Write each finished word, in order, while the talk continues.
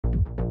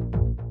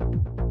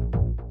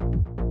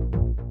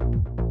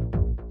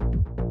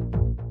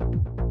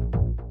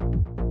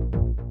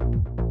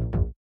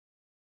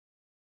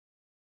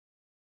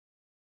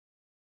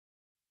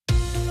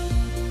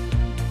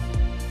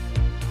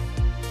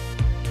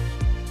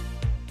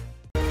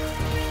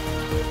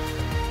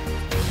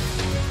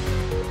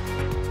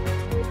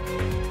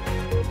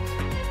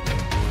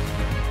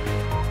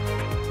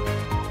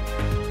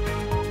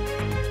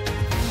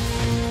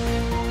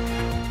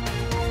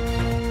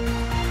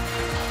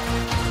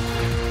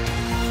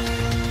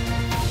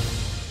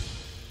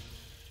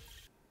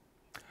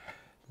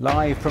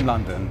Live from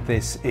London,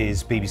 this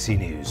is BBC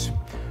News.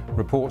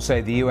 Reports say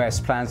the US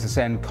plans to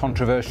send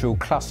controversial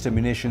cluster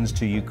munitions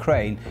to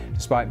Ukraine,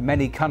 despite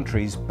many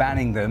countries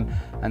banning them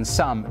and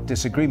some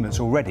disagreements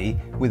already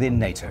within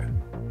NATO.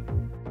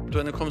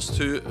 When it comes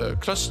to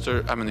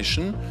cluster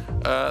ammunition,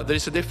 there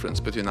is a difference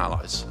between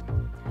allies.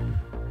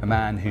 A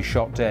man who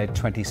shot dead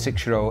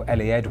 26-year-old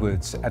Ellie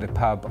Edwards at a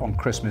pub on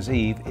Christmas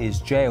Eve is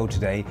jailed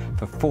today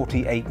for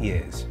 48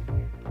 years.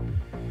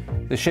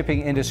 The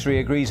shipping industry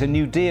agrees a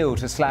new deal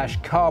to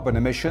slash carbon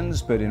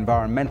emissions, but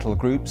environmental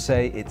groups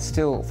say it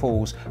still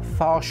falls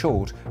far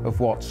short of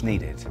what's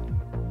needed.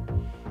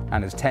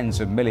 And as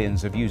tens of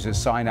millions of users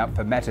sign up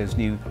for Meta's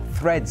new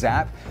Threads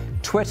app,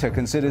 Twitter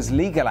considers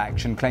legal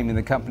action claiming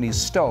the company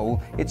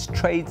stole its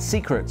trade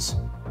secrets.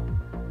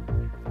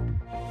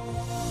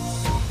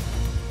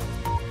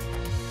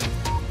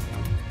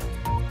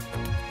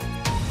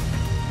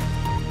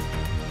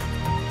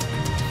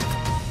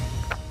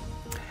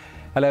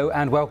 Hello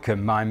and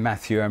welcome. I'm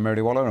Matthew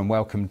Amoriwala and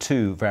welcome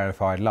to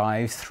Verified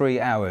Live, 3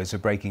 hours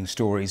of breaking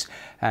stories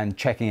and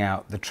checking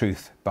out the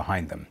truth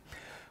behind them.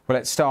 Well,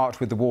 let's start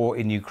with the war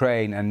in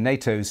Ukraine, and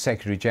NATO's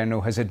Secretary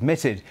General has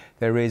admitted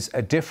there is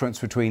a difference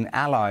between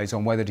allies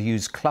on whether to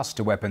use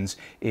cluster weapons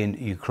in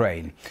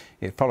Ukraine.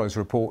 It follows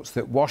reports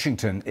that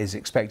Washington is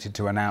expected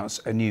to announce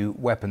a new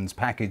weapons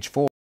package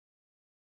for